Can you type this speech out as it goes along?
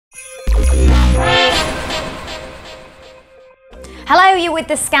Hello, you're with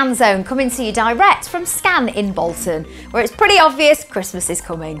the Scan Zone, coming to you direct from Scan in Bolton, where it's pretty obvious Christmas is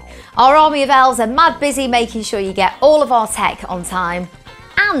coming. Our army of elves are mad busy making sure you get all of our tech on time.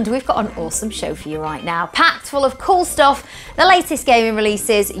 And we've got an awesome show for you right now, packed full of cool stuff, the latest gaming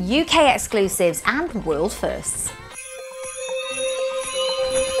releases, UK exclusives and world firsts.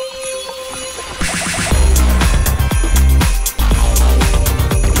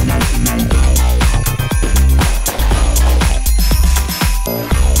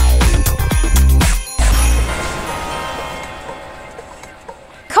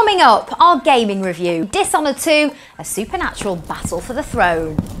 Coming up, our gaming review, Dishonored 2, a supernatural battle for the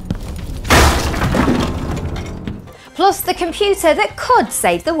throne. Plus the computer that could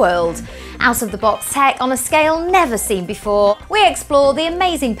save the world. Out-of-the-box tech on a scale never seen before, we explore the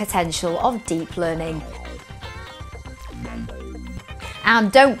amazing potential of deep learning.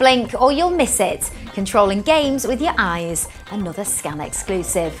 And don't blink or you'll miss it. Controlling games with your eyes, another Scan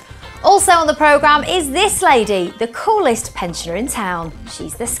exclusive. Also on the programme is this lady, the coolest pensioner in town.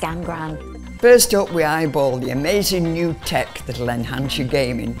 She's the Scan Gran. First up, we eyeball the amazing new tech that'll enhance your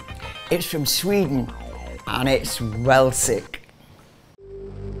gaming. It's from Sweden and it's well sick.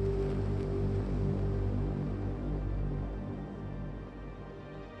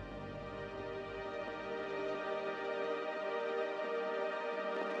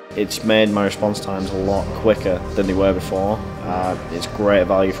 It's made my response times a lot quicker than they were before. It's great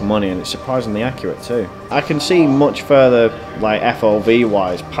value for money and it's surprisingly accurate too. I can see much further, like FOV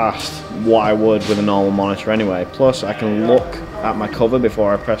wise, past what I would with a normal monitor anyway. Plus I can look at my cover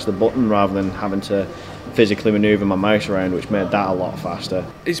before I press the button rather than having to physically manoeuvre my mouse around, which made that a lot faster.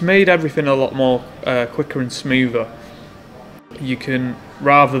 It's made everything a lot more quicker and smoother. You can,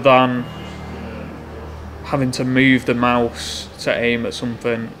 rather than having to move the mouse to aim at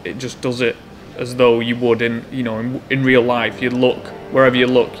something, it just does it as though you would in real life. You'd look wherever you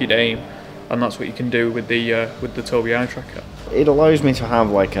look, you'd aim, and that's what you can do with the Tobii Eye Tracker. It allows me to have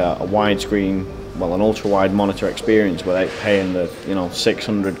like a widescreen, well, an ultra-wide monitor experience without paying the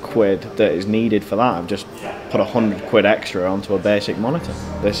 600 quid that is needed for that. I've just put 100 quid extra onto a basic monitor.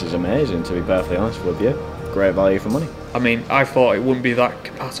 This is amazing, to be perfectly honest with you. Great value for money. I mean, I thought it wouldn't be that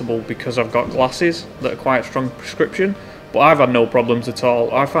compatible because I've got glasses that are quite a strong prescription, but I've had no problems at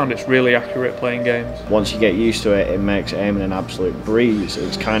all. I found it's really accurate playing games. Once you get used to it, it makes aiming an absolute breeze.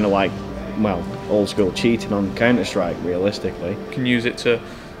 It's kind of like, well, old school cheating on Counter-Strike, realistically. You can use it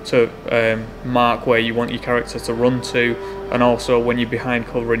to mark where you want your character to run to, and also when you're behind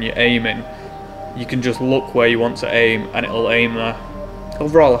cover and you're aiming, you can just look where you want to aim and it'll aim there.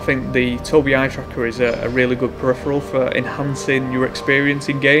 Overall, I think the Tobii Eye Tracker is a really good peripheral for enhancing your experience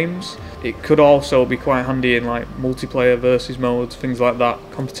in games. It could also be quite handy in like multiplayer versus modes, things like that,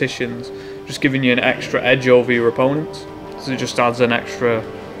 competitions, just giving you an extra edge over your opponents. So it just adds an extra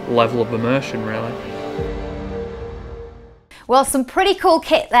level of immersion, really. Well, some pretty cool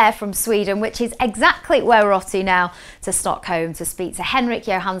kit there from Sweden, which is exactly where we're off to now, to Stockholm, to speak to Henrik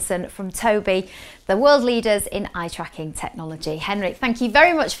Johansson from Tobii, the world leaders in eye tracking technology. Henrik, thank you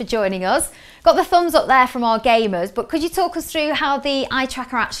very much for joining us. Got the thumbs up there from our gamers, but could you talk us through how the eye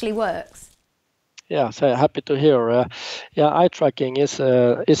tracker actually works? Yeah, so happy to hear. Eye tracking is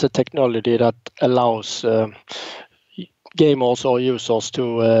a technology that allows gamers or users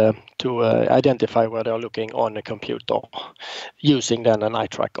to identify where they're looking on a computer using then an eye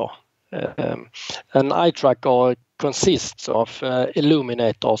tracker. An eye tracker consists of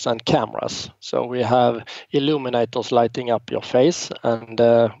illuminators and cameras. So we have illuminators lighting up your face, and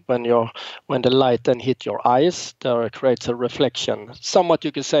when the light then hit your eyes, there creates a reflection. Somewhat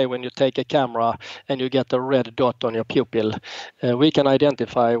you could say when you take a camera and you get a red dot on your pupil, we can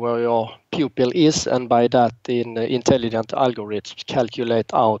identify where your pupil is, and by that in intelligent algorithms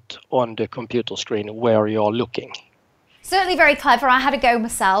calculate out on the computer screen where you're looking. Certainly very clever. I had a go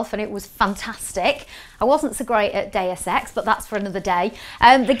myself and it was fantastic. I wasn't so great at Deus Ex, but that's for another day.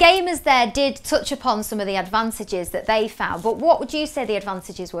 The gamers there did touch upon some of the advantages that they found, but what would you say the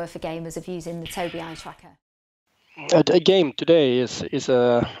advantages were for gamers of using the Tobii Eye Tracker? A game today is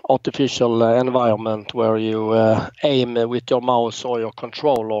a artificial environment where you aim with your mouse or your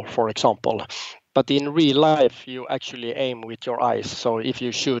controller, for example. But in real life, you actually aim with your eyes. So if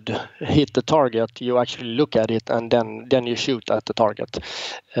you should hit the target, you actually look at it and then you shoot at the target.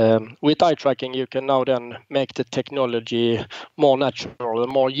 With eye tracking, you can now then make the technology more natural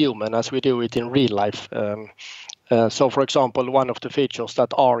and more human as we do it in real life. So, for example, one of the features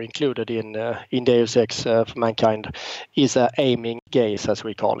that are included in Deus Ex for Mankind is a aiming gaze, as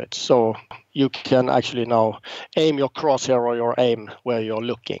we call it. So you can actually now aim your crosshair or your aim where you're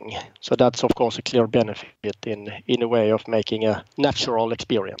looking. So that's, of course, a clear benefit in a way of making a natural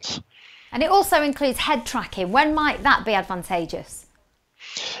experience. And it also includes head tracking. When might that be advantageous?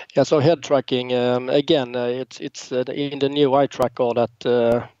 Yeah, so head tracking, again, it's in the new eye tracker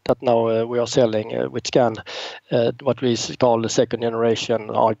that now we are selling with Scan, what we call the second generation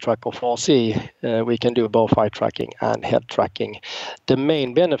eye tracker 4C. We can do both eye tracking and head tracking. The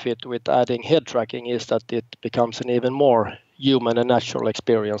main benefit with adding head tracking is that it becomes an even more human and natural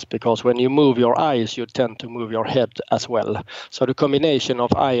experience, because when you move your eyes, you tend to move your head as well. So the combination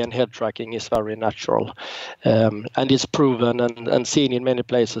of eye and head tracking is very natural. And it's proven and seen in many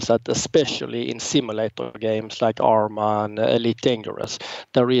places that especially in simulator games like Arma and Elite Dangerous,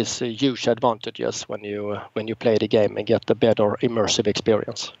 there is huge advantages when you play the game and get a better immersive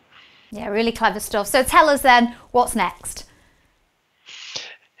experience. Yeah, really clever stuff. So tell us then, what's next?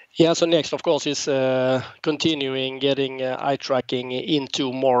 Yeah, so next, of course, is continuing getting eye tracking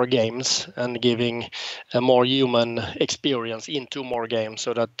into more games and giving a more human experience into more games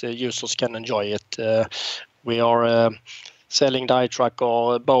so that users can enjoy it. We are selling the eye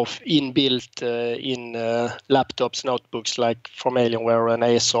tracker both inbuilt in laptops, notebooks like from Alienware and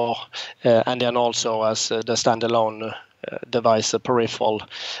Acer, and then also as the standalone device, a peripheral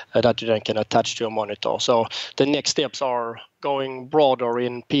that you then can attach to your monitor. So the next steps are going broader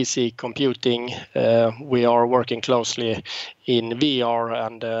in PC computing. We are working closely in VR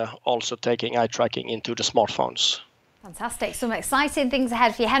and also taking eye tracking into the smartphones. Fantastic. Some exciting things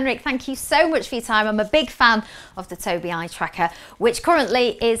ahead for you. Henrik, thank you so much for your time. I'm a big fan of the Tobii Eye Tracker, which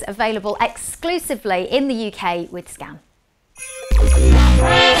currently is available exclusively in the UK with Scan.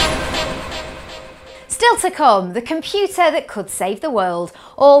 Still to come, the computer that could save the world,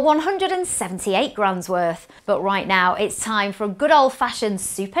 or 178 grand's worth. But right now, it's time for a good old-fashioned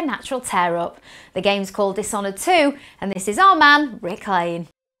supernatural tear-up. The game's called Dishonored 2, and this is our man, Rick Lane.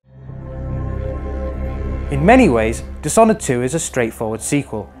 In many ways, Dishonored 2 is a straightforward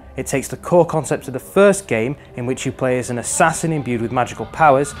sequel. It takes the core concept of the first game, in which you play as an assassin imbued with magical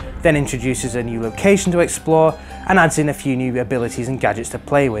powers, then introduces a new location to explore, and adds in a few new abilities and gadgets to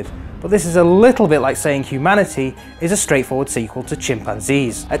play with. But this is a little bit like saying humanity is a straightforward sequel to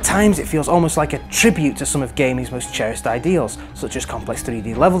chimpanzees. At times it feels almost like a tribute to some of gaming's most cherished ideals, such as complex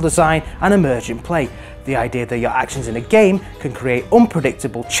 3D level design and emergent play. The idea that your actions in a game can create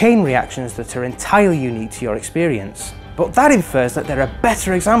unpredictable chain reactions that are entirely unique to your experience. But that infers that there are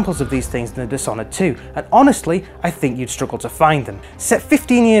better examples of these things than Dishonored 2, and honestly, I think you'd struggle to find them. Set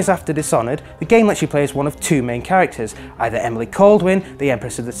 15 years after Dishonored, the game lets you play as one of two main characters, either Emily Kaldwin, the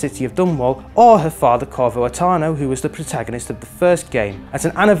Empress of the City of Dunwall, or her father Corvo Attano, who was the protagonist of the first game. As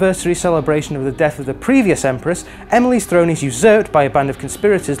an anniversary celebration of the death of the previous Empress, Emily's throne is usurped by a band of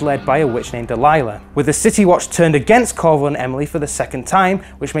conspirators led by a witch named Delilah. With the City Watch turned against Corvo and Emily for the second time,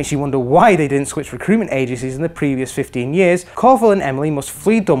 which makes you wonder why they didn't switch recruitment agencies in the previous 15 years, Corvo and Emily must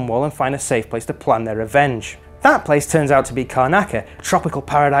flee Dunwall and find a safe place to plan their revenge. That place turns out to be Karnaca, a tropical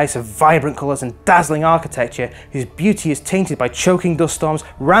paradise of vibrant colours and dazzling architecture whose beauty is tainted by choking dust storms,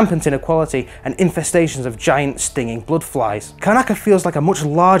 rampant inequality and infestations of giant stinging blood flies. Karnaca feels like a much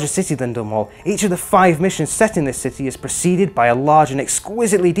larger city than Dunwall. Each of the 5 missions set in this city is preceded by a large and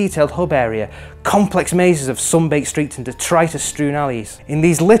exquisitely detailed hub area, complex mazes of sun-baked streets and detritus-strewn alleys. In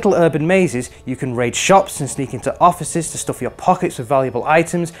these little urban mazes, you can raid shops and sneak into offices to stuff your pockets with valuable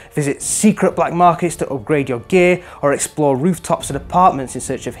items, visit secret black markets to upgrade your gear, or explore rooftops and apartments in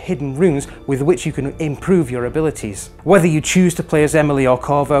search of hidden rooms with which you can improve your abilities. Whether you choose to play as Emily or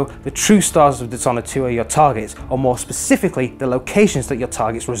Corvo, the true stars of Dishonored 2 are your targets, or more specifically, the locations that your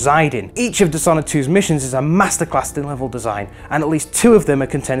targets reside in. Each of Dishonored 2's missions is a masterclass in level design, and at least 2 of them are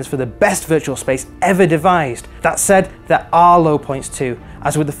contenders for the best virtual space ever devised. That said, there are low points too.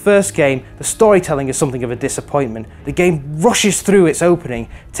 As with the first game, the storytelling is something of a disappointment. The game rushes through its opening,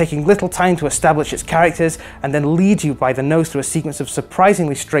 taking little time to establish its characters, and then leads you by the nose through a sequence of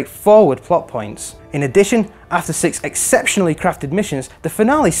surprisingly straightforward plot points. In addition, after 6 exceptionally crafted missions, the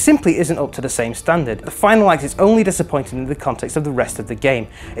finale simply isn't up to the same standard. The final act is only disappointing in the context of the rest of the game.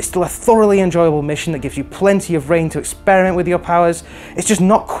 It's still a thoroughly enjoyable mission that gives you plenty of reign to experiment with your powers. It's just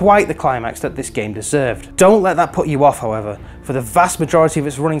not quite the climax that this game deserved. Don't let that put you off, however. For the vast majority of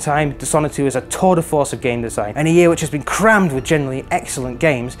its running time, Dishonored 2 is a tour de force of game design. In a year which has been crammed with generally excellent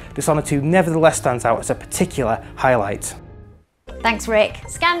games, Dishonored 2 nevertheless stands out as a particular highlight. Thanks, Rick.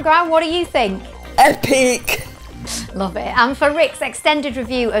 Scan Ground, what do you think? Epic! Love it. And for Rick's extended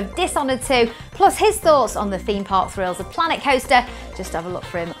review of Dishonored 2, plus his thoughts on the theme park thrills of Planet Coaster, just have a look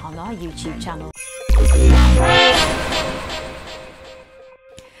for him on our YouTube channel.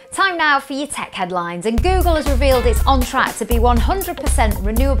 Time now for your tech headlines, and Google has revealed it's on track to be 100%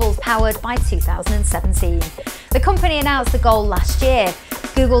 renewables powered by 2017. The company announced the goal last year.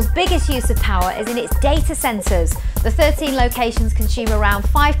 Google's biggest use of power is in its data centres. The 13 locations consume around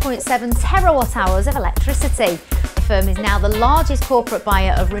 5.7 terawatt hours of electricity. The firm is now the largest corporate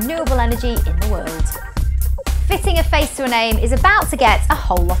buyer of renewable energy in the world. Fitting a face to a name is about to get a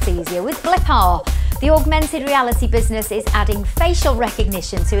whole lot easier with Blipar. The augmented reality business is adding facial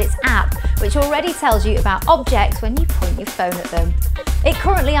recognition to its app, which already tells you about objects when you point your phone at them. It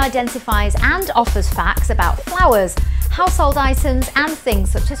currently identifies and offers facts about flowers, household items and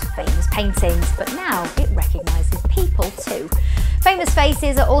things such as famous paintings, but now it recognises people too. Famous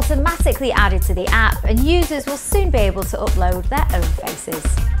faces are automatically added to the app, and users will soon be able to upload their own faces.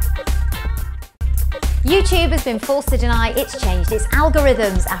 YouTube has been forced to deny it's changed its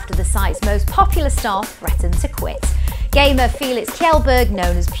algorithms after the site's most popular star threatened to quit. Gamer Felix Kjellberg,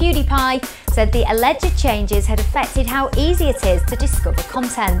 known as PewDiePie, said the alleged changes had affected how easy it is to discover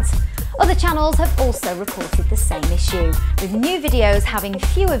content. Other channels have also reported the same issue, with new videos having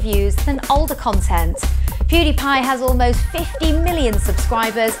fewer views than older content. PewDiePie has almost 50 million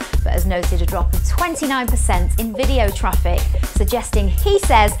subscribers, but has noted a drop of 29% in video traffic, suggesting, he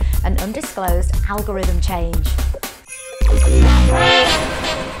says, an undisclosed algorithm change.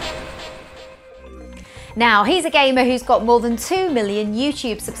 Now, he's a gamer who's got more than 2 million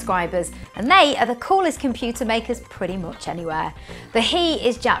YouTube subscribers, and they are the coolest computer makers pretty much anywhere. The he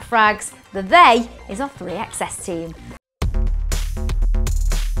is Jack Frags, the they is our 3XS team.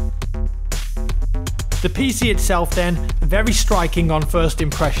 The PC itself then, very striking on first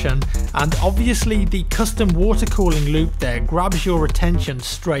impression, and obviously the custom water cooling loop there grabs your attention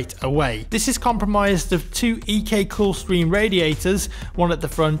straight away. This is comprised of two EK Coolstream radiators, one at the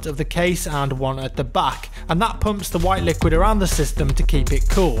front of the case and one at the back, and that pumps the white liquid around the system to keep it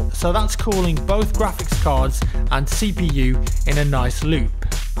cool. So that's cooling both graphics cards and CPU in a nice loop.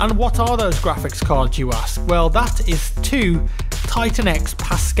 And what are those graphics cards, you ask? Well, that is two Titan X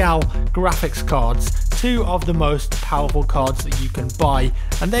Pascal graphics cards, two of the most powerful cards that you can buy,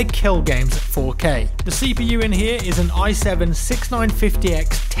 and they kill games at 4K. The CPU in here is an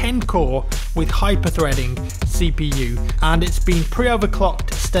i7-6950X 10 core with hyperthreading CPU, and it's been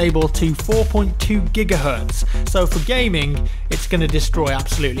pre-overclocked stable to 4.2 GHz. So for gaming, it's going to destroy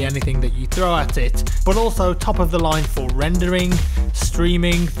absolutely anything that you throw at it, but also top of the line for rendering,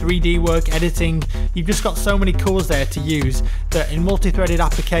 streaming, 3D work, editing. You've just got so many cores there to use that in multi-threaded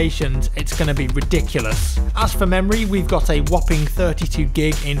applications, it's going to be ridiculous. As for memory, we've got a whopping 32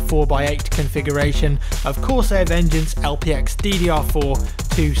 gig in 4x8 configuration of Corsair Vengeance LPX DDR4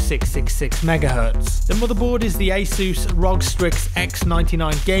 to 666 MHz. The motherboard is the Asus ROG Strix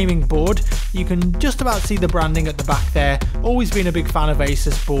X99 gaming board. You can just about see the branding at the back there. Always been a big fan of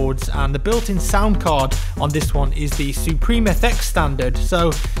Asus boards, and the built-in sound card on this one is the Supreme FX standard,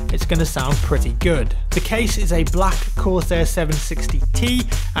 so it's going to sound pretty good. The case is a black Corsair 760T,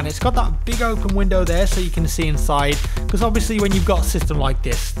 and it's got that big open window there so you can see inside, because obviously when you've got a system like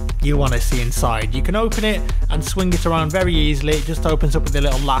this, you want to see inside. You can open it and swing it around very easily. It just opens up with a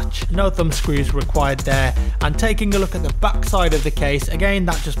little latch, no thumb screws required there. And taking a look at the back side of the case, again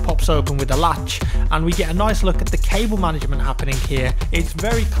that just pops open with a latch, and we get a nice look at the cable management happening here. It's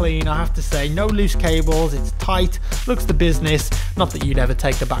very clean, I have to say, no loose cables, it's tight, looks the business. Not that you'd ever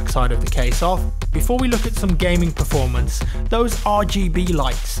take the back side of the case off. Before we look at some gaming performance, those RGB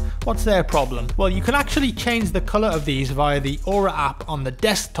lights, what's their problem? Well, you can actually change the colour of these via the Aura app on the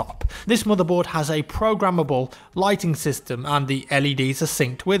desktop. This motherboard has a programmable lighting system and the LEDs are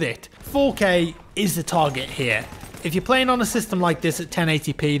synced with it. 4K is the target here. If you're playing on a system like this at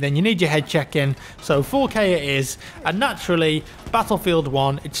 1080p, then you need your head check-in, so 4K it is. And naturally, Battlefield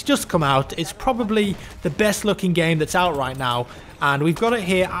 1, it's just come out, it's probably the best looking game that's out right now, and we've got it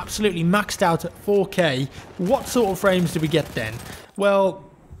here absolutely maxed out at 4K. What sort of frames do we get then? Well,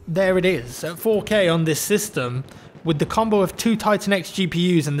 there it is, at 4K on this system. With the combo of two Titan X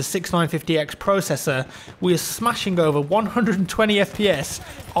GPUs and the 6950X processor, we are smashing over 120 FPS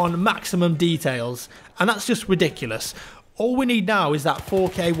on maximum details, and that's just ridiculous. All we need now is that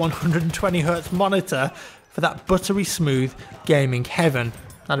 4K 120Hz monitor for that buttery smooth gaming heaven.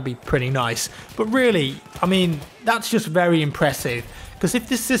 That'd be pretty nice. But really, I mean, that's just very impressive, because if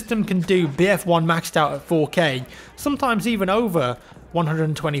this system can do BF1 maxed out at 4K, sometimes even over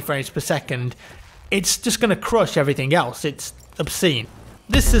 120 frames per second, it's just going to crush everything else. It's obscene.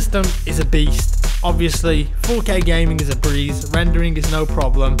 This system is a beast. Obviously, 4K gaming is a breeze, rendering is no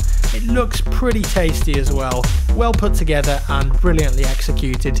problem. It looks pretty tasty as well, well put together and brilliantly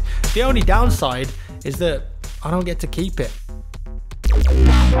executed. The only downside is that I don't get to keep it.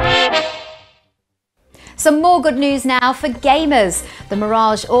 Some more good news now for gamers. The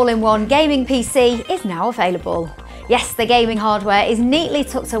Mirage all-in-one gaming PC is now available. Yes, the gaming hardware is neatly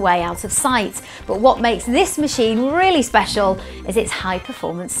tucked away out of sight, but what makes this machine really special is its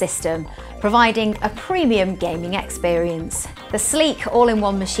high-performance system, providing a premium gaming experience. The sleek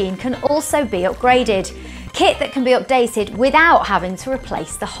all-in-one machine can also be upgraded, kit that can be updated without having to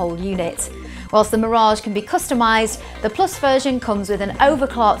replace the whole unit. Whilst the Mirage can be customised, the Plus version comes with an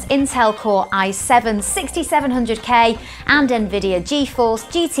overclocked Intel Core i7-6700K and Nvidia GeForce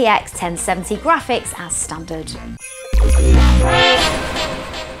GTX 1070 graphics as standard.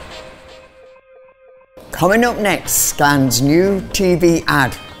 Coming up next, Scan's new TV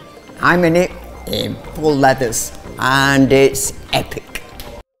ad. I'm in it in full leathers and it's epic.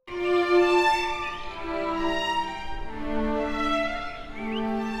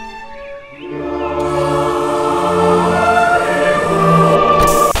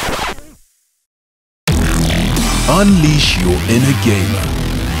 Unleash your inner gamer.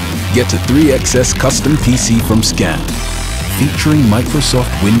 Get a 3XS custom PC from Scan, featuring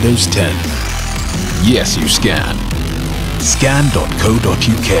Microsoft Windows 10. Yes, you scan.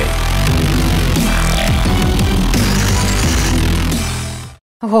 Scan.co.uk.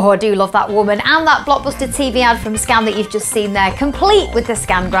 Oh, I do love that woman, and that blockbuster TV ad from Scan that you've just seen there, complete with the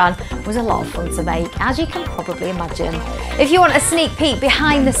Scan brand, was a lot of fun to make, as you can probably imagine. If you want a sneak peek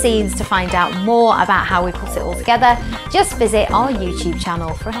behind the scenes to find out more about how we put it all together, just visit our YouTube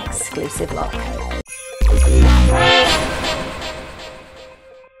channel for an exclusive look.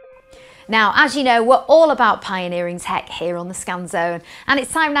 Now, as you know, we're all about pioneering tech here on the Scan Zone, and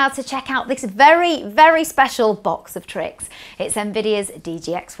it's time now to check out this very, very special box of tricks. It's Nvidia's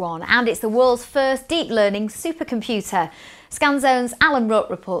DGX-1, and it's the world's first deep learning supercomputer. Scan Zone's Alan Rutt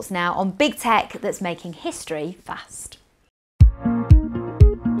reports now on big tech that's making history fast.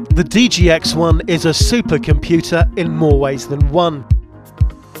 The DGX-1 is a supercomputer in more ways than one.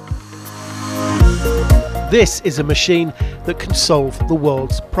 This is a machine that can solve the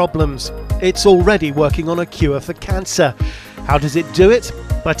world's problems. It's already working on a cure for cancer. How does it do it?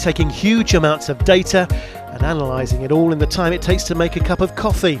 By taking huge amounts of data and analysing it all in the time it takes to make a cup of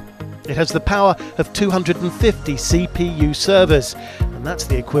coffee. It has the power of 250 CPU servers, and that's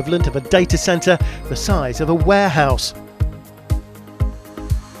the equivalent of a data centre the size of a warehouse.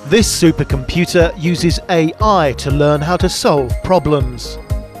 This supercomputer uses AI to learn how to solve problems.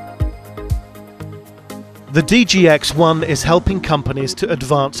 The DGX-1 is helping companies to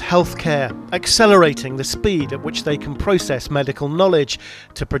advance healthcare, accelerating the speed at which they can process medical knowledge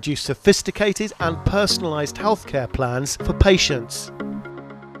to produce sophisticated and personalised healthcare plans for patients.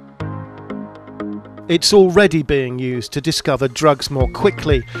 It's already being used to discover drugs more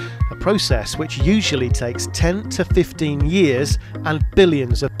quickly, a process which usually takes 10 to 15 years and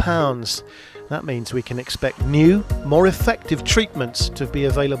billions of pounds. That means we can expect new, more effective treatments to be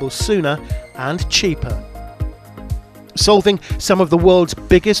available sooner and cheaper. Solving some of the world's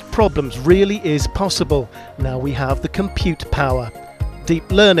biggest problems really is possible. Now we have the compute power. Deep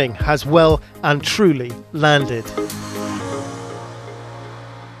learning has well and truly landed.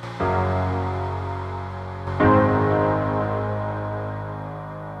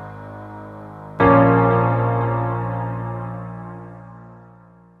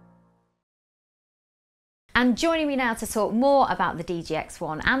 And joining me now to talk more about the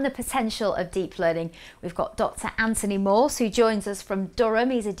DGX-1 and the potential of deep learning, we've got Dr. Anthony Morse, who joins us from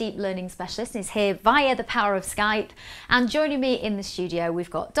Durham. He's a deep learning specialist and is here via the power of Skype. And joining me in the studio, we've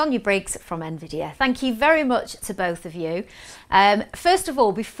got Donya Briggs from Nvidia. Thank you very much to both of you. First of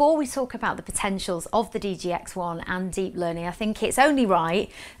all, before we talk about the potentials of the DGX-1 and deep learning, I think it's only right,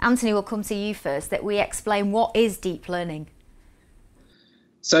 Anthony, we'll come to you first, that we explain what is deep learning.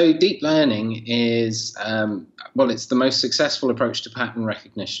 So deep learning is, well, it's the most successful approach to pattern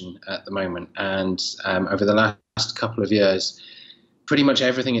recognition at the moment. And over the last couple of years, pretty much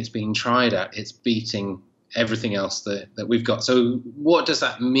everything it's been tried at, it's beating everything else that we've got. So what does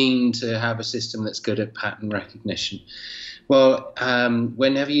that mean to have a system that's good at pattern recognition? Well,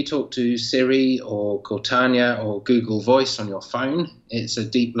 whenever you talk to Siri or Cortana or Google Voice on your phone, it's a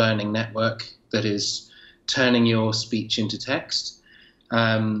deep learning network that is turning your speech into text.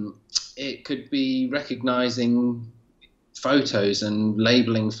 It could be recognizing photos and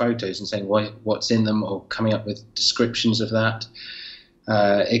labeling photos and saying what's in them or coming up with descriptions of that.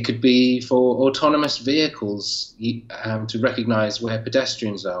 It could be for autonomous vehicles to recognize where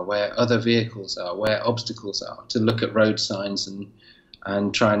pedestrians are, where other vehicles are, where obstacles are, to look at road signs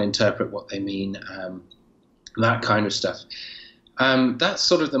and try and interpret what they mean, that kind of stuff. That's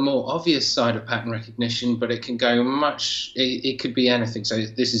sort of the more obvious side of pattern recognition, but it can go much, it could be anything. So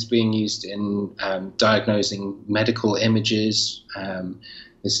this is being used in diagnosing medical images.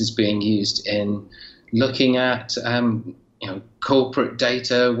 This is being used in looking at corporate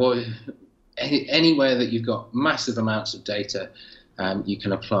data. Anywhere that you've got massive amounts of data, you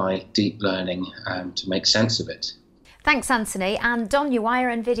can apply deep learning to make sense of it. Thanks, Anthony. And Don, why are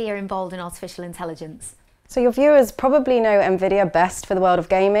Nvidia involved in artificial intelligence? So your viewers probably know Nvidia best for the world of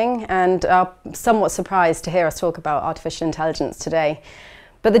gaming and are somewhat surprised to hear us talk about artificial intelligence today.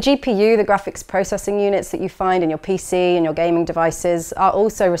 But the GPU, the graphics processing units that you find in your PC and your gaming devices, are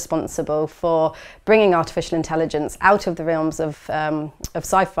also responsible for bringing artificial intelligence out of the realms of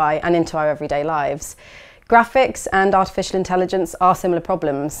sci-fi and into our everyday lives. Graphics and artificial intelligence are similar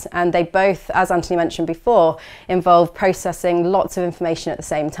problems, and they both, as Anthony mentioned before, involve processing lots of information at the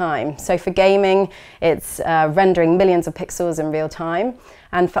same time. So for gaming, it's rendering millions of pixels in real time.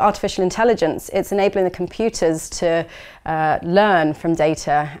 And for artificial intelligence, it's enabling the computers to learn from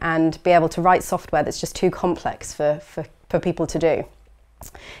data and be able to write software that's just too complex for people to do.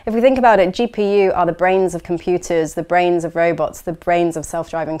 If we think about it, GPU are the brains of computers, the brains of robots, the brains of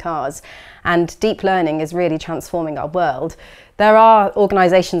self-driving cars, and deep learning is really transforming our world. There are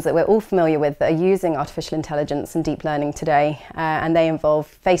organisations that we're all familiar with that are using artificial intelligence and deep learning today, and they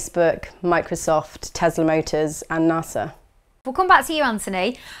involve Facebook, Microsoft, Tesla Motors, and NASA. We'll come back to you,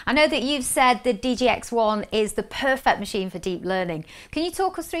 Anthony. I know that you've said the DGX-1 is the perfect machine for deep learning. Can you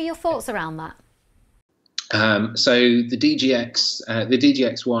talk us through your thoughts around that? So the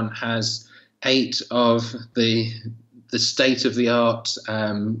DGX-1 has 8 of the state-of-the-art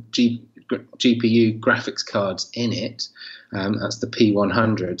GPU graphics cards in it. That's the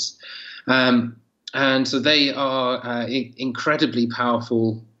P100s, and so they are incredibly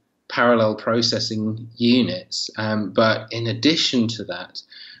powerful parallel processing units. But in addition to that,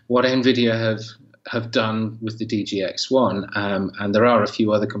 what Nvidia have done with the DGX-1, and there are a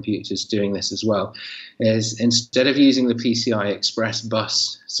few other computers doing this as well, is instead of using the PCI Express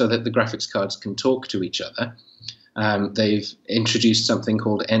bus so that the graphics cards can talk to each other, they've introduced something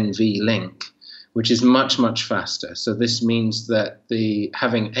called NVLink, which is much, much faster. So this means that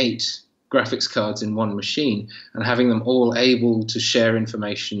having 8 graphics cards in one machine and having them all able to share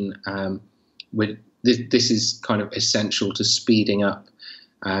information this is kind of essential to speeding up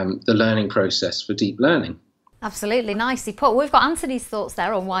the learning process for deep learning. Absolutely, nicely put. We've got Anthony's thoughts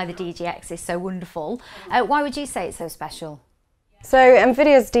there on why the DGX is so wonderful. Why would you say it's so special? So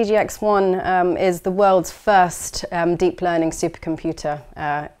Nvidia's DGX-1 is the world's first deep learning supercomputer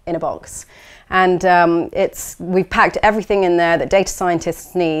in a box. And we've packed everything in there that data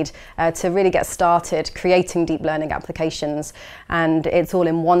scientists need to really get started creating deep learning applications. And it's all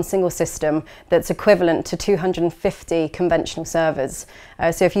in one single system that's equivalent to 250 conventional servers.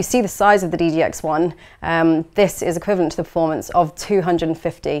 So if you see the size of the DGX-1, this is equivalent to the performance of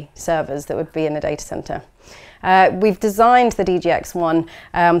 250 servers that would be in a data center. We've designed the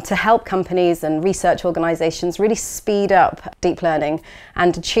DGX-1 to help companies and research organizations really speed up deep learning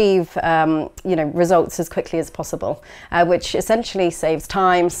and achieve results as quickly as possible, which essentially saves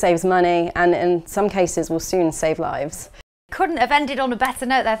time, saves money, and in some cases will soon save lives. Couldn't have ended on a better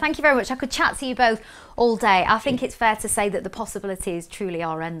note there. Thank you very much. I could chat to you both all day. I think it's fair to say that the possibilities truly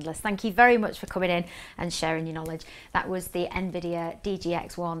are endless. Thank you very much for coming in and sharing your knowledge. That was the Nvidia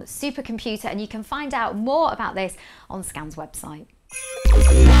DGX-1 supercomputer, and you can find out more about this on Scan's website.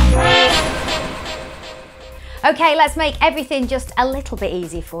 Okay, let's make everything just a little bit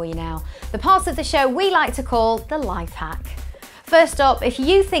easier for you now. The part of the show we like to call the life hack. First up, if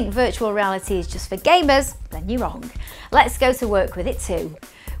you think virtual reality is just for gamers, then you're wrong. Let's go to work with it too.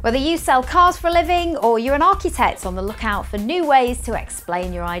 Whether you sell cars for a living or you're an architect on the lookout for new ways to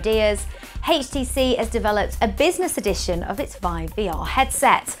explain your ideas, HTC has developed a business edition of its Vive VR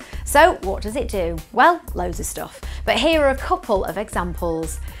headset. So what does it do? Well, loads of stuff, but here are a couple of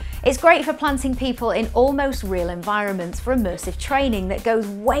examples. It's great for planting people in almost real environments for immersive training that goes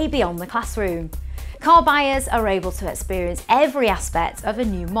way beyond the classroom. Car buyers are able to experience every aspect of a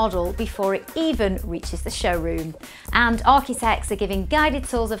new model before it even reaches the showroom. And architects are giving guided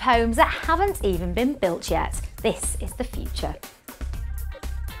tours of homes that haven't even been built yet. This is the future.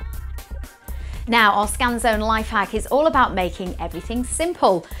 Now, our Scan Zone life hack is all about making everything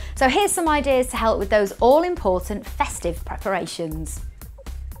simple. So here's some ideas to help with those all-important festive preparations.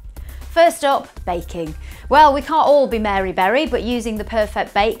 First up, baking. Well, we can't all be Mary Berry, but using the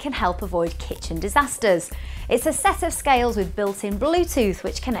perfect bake can help avoid kitchen disasters. It's a set of scales with built-in Bluetooth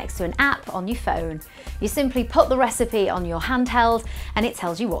which connects to an app on your phone. You simply put the recipe on your handheld and it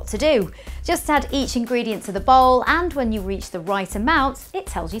tells you what to do. Just add each ingredient to the bowl, and when you reach the right amount, it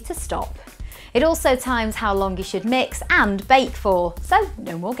tells you to stop. It also times how long you should mix and bake for, so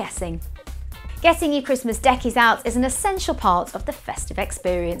no more guessing. Getting your Christmas deckies out is an essential part of the festive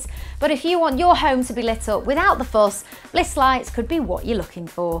experience, but if you want your home to be lit up without the fuss, Bliss lights could be what you're looking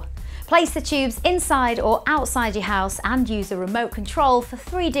for. Place the tubes inside or outside your house and use a remote control for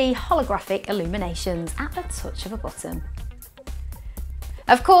 3D holographic illuminations at the touch of a button.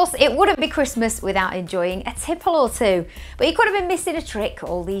 Of course, it wouldn't be Christmas without enjoying a tipple or two, but you could have been missing a trick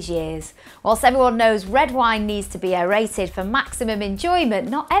all these years. Whilst everyone knows red wine needs to be aerated for maximum enjoyment,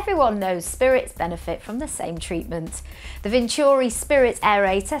 not everyone knows spirits benefit from the same treatment. The Venturi Spirit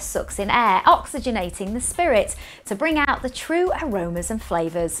Aerator sucks in air, oxygenating the spirit to bring out the true aromas and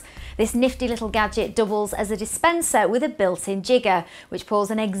flavours. This nifty little gadget doubles as a dispenser with a built-in jigger, which pours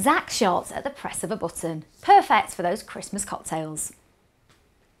an exact shot at the press of a button. Perfect for those Christmas cocktails.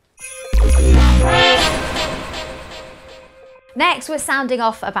 Next, we're sounding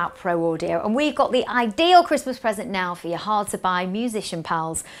off about Pro Audio, and we've got the ideal Christmas present now for your hard-to-buy musician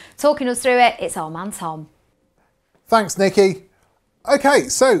pals. Talking us through it, it's our man Tom. Thanks, Nikki. Okay,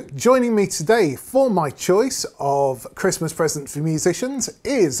 so joining me today for my choice of Christmas present for musicians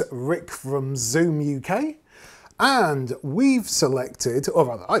is Rick from Zoom UK, and we've selected, or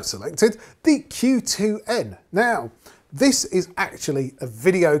rather I've selected, the Q2N. Now, this is actually a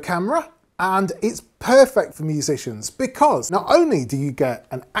video camera, and it's perfect for musicians because not only do you get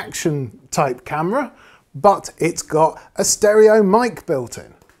an action type camera, but it's got a stereo mic built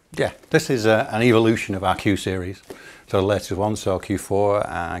in. Yeah, this is an evolution of our Q series. So the latest one, so Q4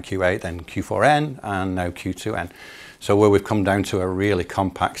 and Q8, then Q4N, and now Q2N. So where we've come down to a really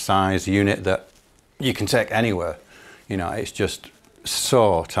compact size unit that you can take anywhere. You know, it's just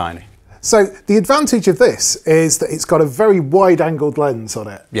so tiny. So the advantage of this is that it's got a very wide-angled lens on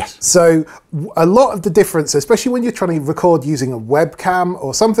it. Yes. So a lot of the difference, especially when you're trying to record using a webcam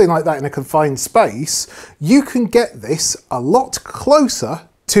or something like that in a confined space, you can get this a lot closer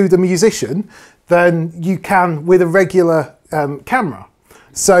to the musician than you can with a regular camera.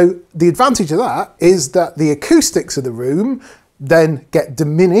 So the advantage of that is that the acoustics of the room then get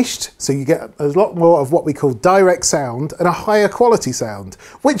diminished, so you get a lot more of what we call direct sound and a higher quality sound,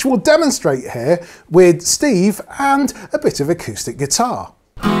 which we'll demonstrate here with Steve and a bit of acoustic guitar.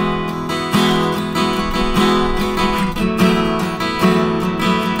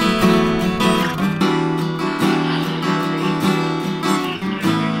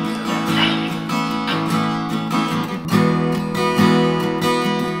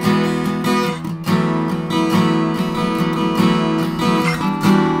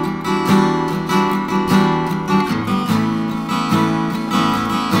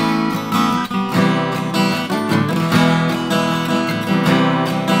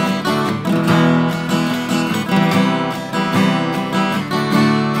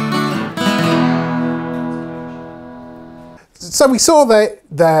 So we saw that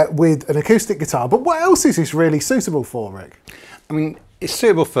there with an acoustic guitar, but what else is this really suitable for, Rick? I mean, it's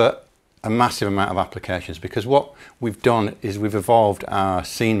suitable for a massive amount of applications because what we've done is we've evolved our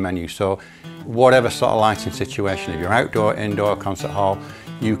scene menu. So whatever sort of lighting situation, if you're outdoor, indoor, concert hall,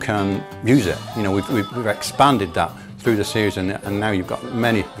 you can use it. You know, we've expanded that through the series, and now you've got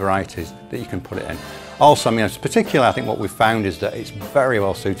many varieties that you can put it in. Also, I mean, particularly I think what we've found is that it's very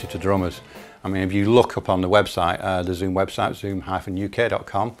well suited to drummers. I mean, if you look up on the website, the Zoom website,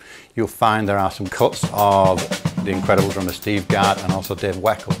 zoom-uk.com, you'll find there are some cuts of the incredible drummer Steve Gard and also Dave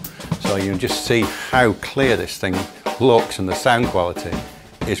Weckl. So you can just see how clear this thing looks, and the sound quality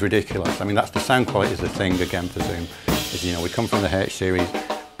is ridiculous. I mean, that's the sound quality is the thing again for Zoom. Is, you know, we come from the H series,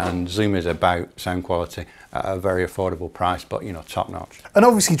 and Zoom is about sound quality at a very affordable price, but you know, top notch. And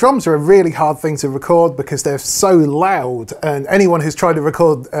obviously drums are a really hard thing to record because they're so loud, and anyone who's tried to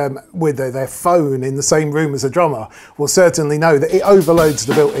record with their phone in the same room as a drummer will certainly know that it overloads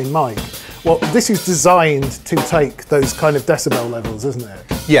the built-in mic. Well, this is designed to take those kind of decibel levels, isn't it?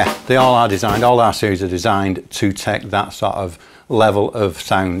 Yeah, they all are designed, all our series are designed to take that sort of level of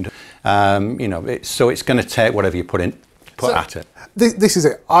sound. You know, so it's going to take whatever you put put at it. This is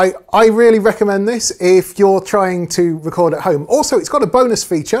it. I really recommend this if you're trying to record at home. Also, it's got a bonus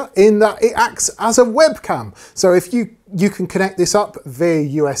feature in that it acts as a webcam. So if you can connect this up via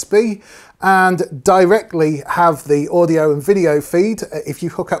USB and directly have the audio and video feed. If you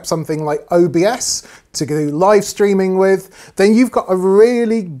hook up something like OBS to do live streaming with, then you've got a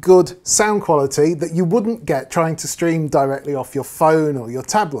really good sound quality that you wouldn't get trying to stream directly off your phone or your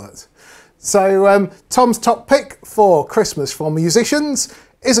tablet. So Tom's top pick for Christmas for musicians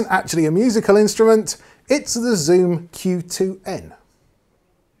isn't actually a musical instrument, it's the Zoom Q2N.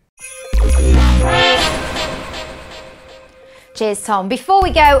 Cheers, Tom. Before we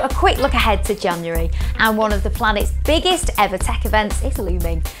go, a quick look ahead to January, and one of the planet's biggest ever tech events is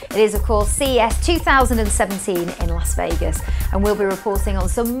looming. It is, of course, CES 2017 in Las Vegas, and we'll be reporting on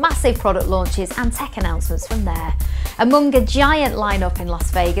some massive product launches and tech announcements from there. Among a giant lineup in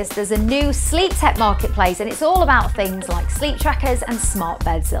Las Vegas, there's a new sleep tech marketplace, and it's all about things like sleep trackers and smart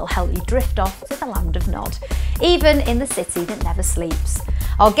beds that'll help you drift off to the land of Nod, even in the city that never sleeps.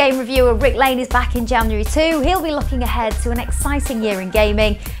 Our game reviewer Rick Lane is back in January too. He'll be looking ahead to an exciting year in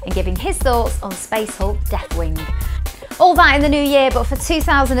gaming and giving his thoughts on Space Hulk Deathwing. All that in the new year, but for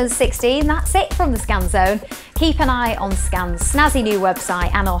 2016, that's it from the Scan Zone. Keep an eye on Scan's snazzy new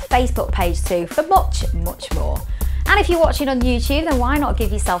website and our Facebook page too for much, much more. And if you're watching on YouTube, then why not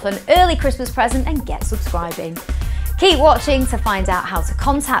give yourself an early Christmas present and get subscribing? Keep watching to find out how to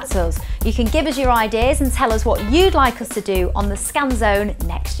contact us. You can give us your ideas and tell us what you'd like us to do on the Scan Zone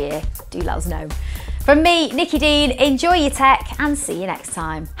next year. Do let us know. From me, Nikki Dean, enjoy your tech and see you next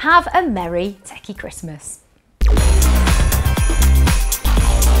time. Have a merry techie Christmas.